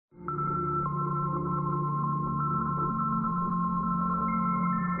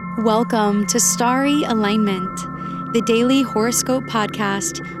Welcome to Starry Alignment, the daily horoscope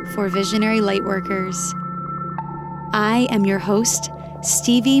podcast for visionary lightworkers. I am your host,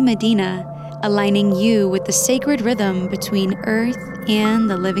 Stevie Medina, aligning you with the sacred rhythm between Earth and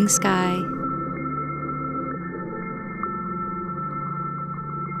the living sky.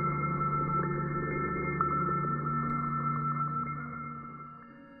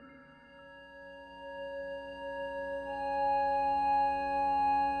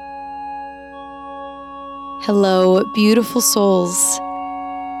 Hello, beautiful souls.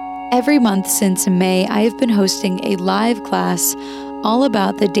 Every month since May, I have been hosting a live class all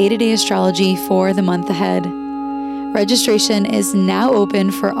about the day-to-day astrology for the month ahead. Registration is now open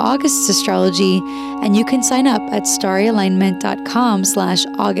for August's astrology, and you can sign up at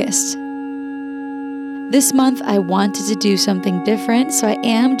starryalignment.com/August. This month, I wanted to do something different, so I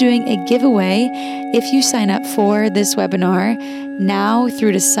am doing a giveaway if you sign up for this webinar now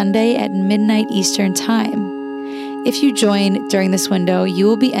through to Sunday at midnight Eastern Time. If you join during this window, you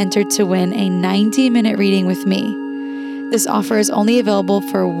will be entered to win a 90-minute reading with me. This offer is only available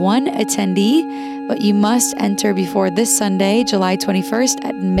for one attendee, but you must enter before this Sunday, July 21st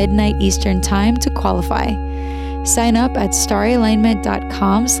at midnight Eastern Time to qualify. Sign up at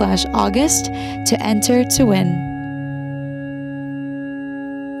starryalignment.com/August to enter to win.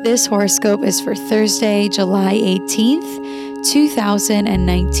 This horoscope is for Thursday, July 18th,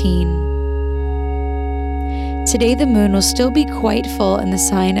 2019. Today the moon will still be quite full in the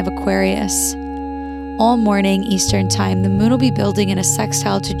sign of Aquarius. All morning Eastern Time, the moon will be building in a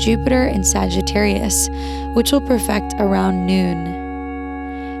sextile to Jupiter in Sagittarius, which will perfect around noon.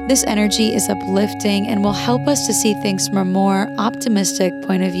 This energy is uplifting and will help us to see things from a more optimistic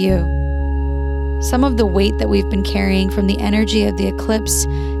point of view. Some of the weight that we've been carrying from the energy of the eclipse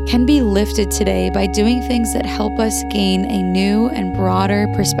can be lifted today by doing things that help us gain a new and broader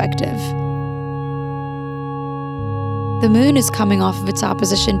perspective. The moon is coming off of its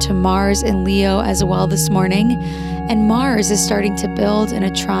opposition to Mars in Leo as well this morning, and Mars is starting to build in a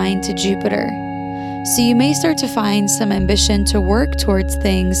trine to Jupiter. So you may start to find some ambition to work towards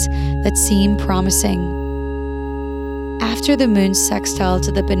things that seem promising. After the moon's sextile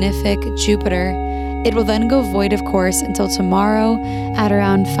to the benefic Jupiter, it will then go void of course until tomorrow at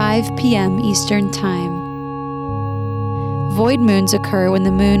around 5 p.m. Eastern Time. Void moons occur when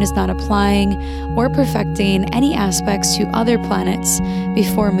the moon is not applying or perfecting any aspects to other planets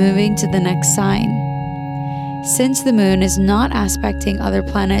before moving to the next sign. Since the moon is not aspecting other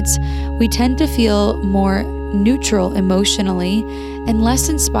planets, we tend to feel more neutral emotionally and less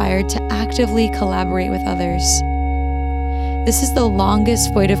inspired to actively collaborate with others. This is the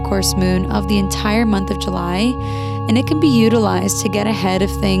longest void of course moon of the entire month of July, and it can be utilized to get ahead of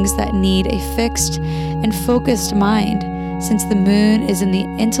things that need a fixed and focused mind, since the moon is in the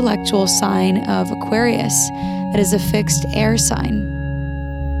intellectual sign of Aquarius, that is a fixed air sign.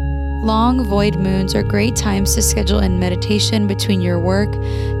 Long void moons are great times to schedule in meditation between your work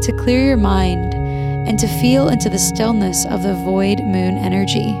to clear your mind and to feel into the stillness of the void moon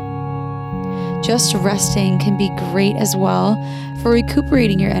energy. Just resting can be great as well for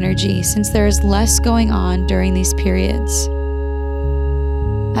recuperating your energy, since there is less going on during these periods.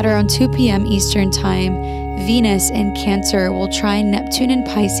 At around 2 p.m. Eastern Time, Venus in Cancer will trine Neptune in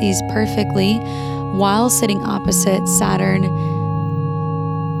Pisces perfectly while sitting opposite Saturn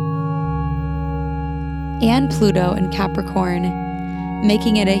and Pluto in Capricorn,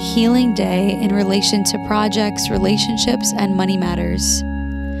 making it a healing day in relation to projects, relationships, and money matters.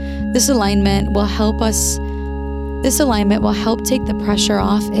 This alignment will help take the pressure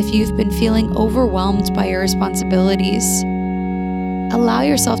off if you've been feeling overwhelmed by your responsibilities. Allow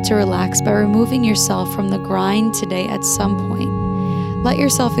yourself to relax by removing yourself from the grind today at some point. Let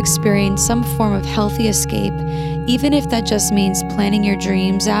yourself experience some form of healthy escape, even if that just means planning your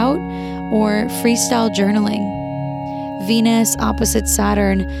dreams out or freestyle journaling. Venus opposite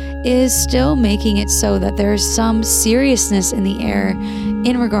Saturn is still making it so that there's some seriousness in the air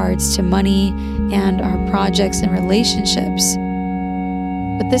in regards to money and our projects and relationships.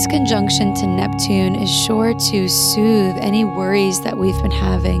 But this conjunction to Neptune is sure to soothe any worries that we've been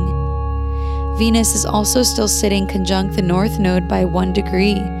having. Venus is also still sitting conjunct the North Node by 1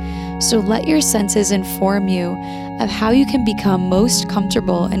 degree, so let your senses inform you of how you can become most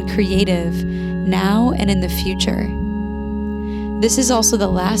comfortable and creative now and in the future. This is also the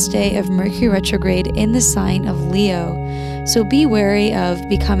last day of Mercury retrograde in the sign of Leo, so be wary of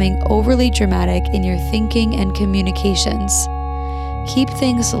becoming overly dramatic in your thinking and communications. Keep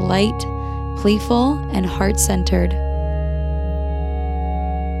things light, playful, and heart-centered.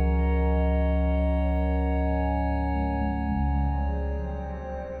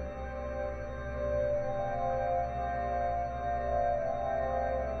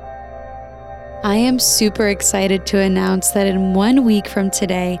 I am super excited to announce that in 1 week from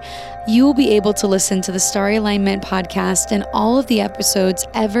today, you will be able to listen to the Starry Alignment podcast and all of the episodes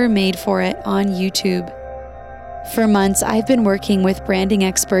ever made for it on YouTube. For months, I've been working with branding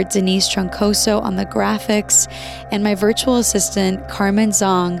expert Denise Troncoso on the graphics and my virtual assistant Carmen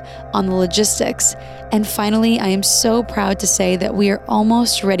Zong on the logistics. And finally, I am so proud to say that we are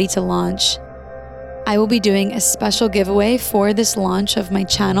almost ready to launch. I will be doing a special giveaway for this launch of my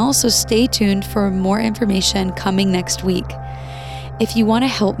channel, so stay tuned for more information coming next week. If you want to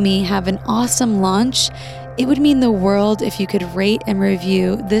help me have an awesome launch, it would mean the world if you could rate and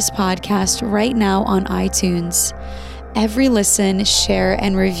review this podcast right now on iTunes. Every listen, share,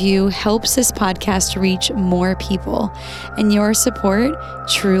 and review helps this podcast reach more people, and your support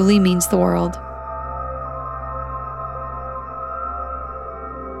truly means the world.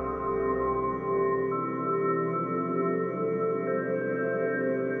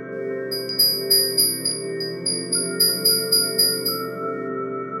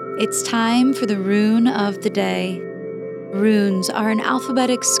 It's time for the rune of the day. Runes are an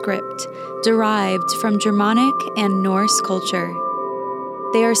alphabetic script derived from Germanic and Norse culture.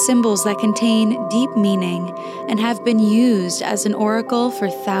 They are symbols that contain deep meaning and have been used as an oracle for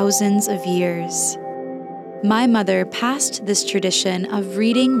thousands of years. My mother passed this tradition of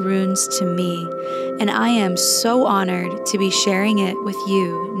reading runes to me, and I am so honored to be sharing it with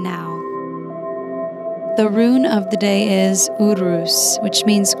you now. The rune of the day is Urus, which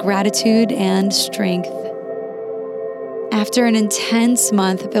means gratitude and strength. After an intense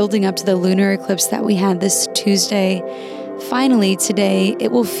month building up to the lunar eclipse that we had this Tuesday, finally today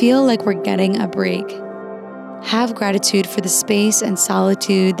it will feel like we're getting a break. Have gratitude for the space and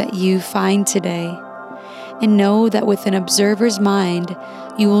solitude that you find today, and know that with an observer's mind,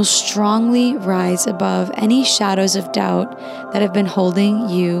 you will strongly rise above any shadows of doubt that have been holding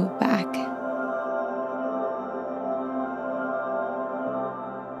you back.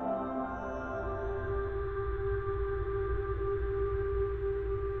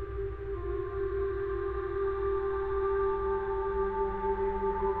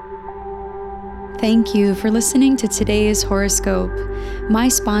 Thank you for listening to today's horoscope. My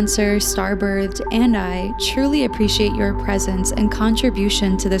sponsor, Starbirthed, and I truly appreciate your presence and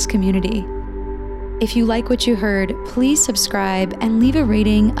contribution to this community. If you like what you heard, please subscribe and leave a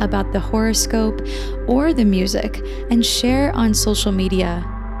rating about the horoscope or the music and share on social media.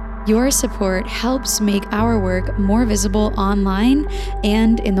 Your support helps make our work more visible online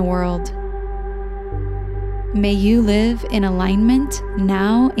and in the world. May you live in alignment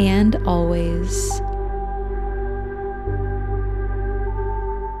now and always.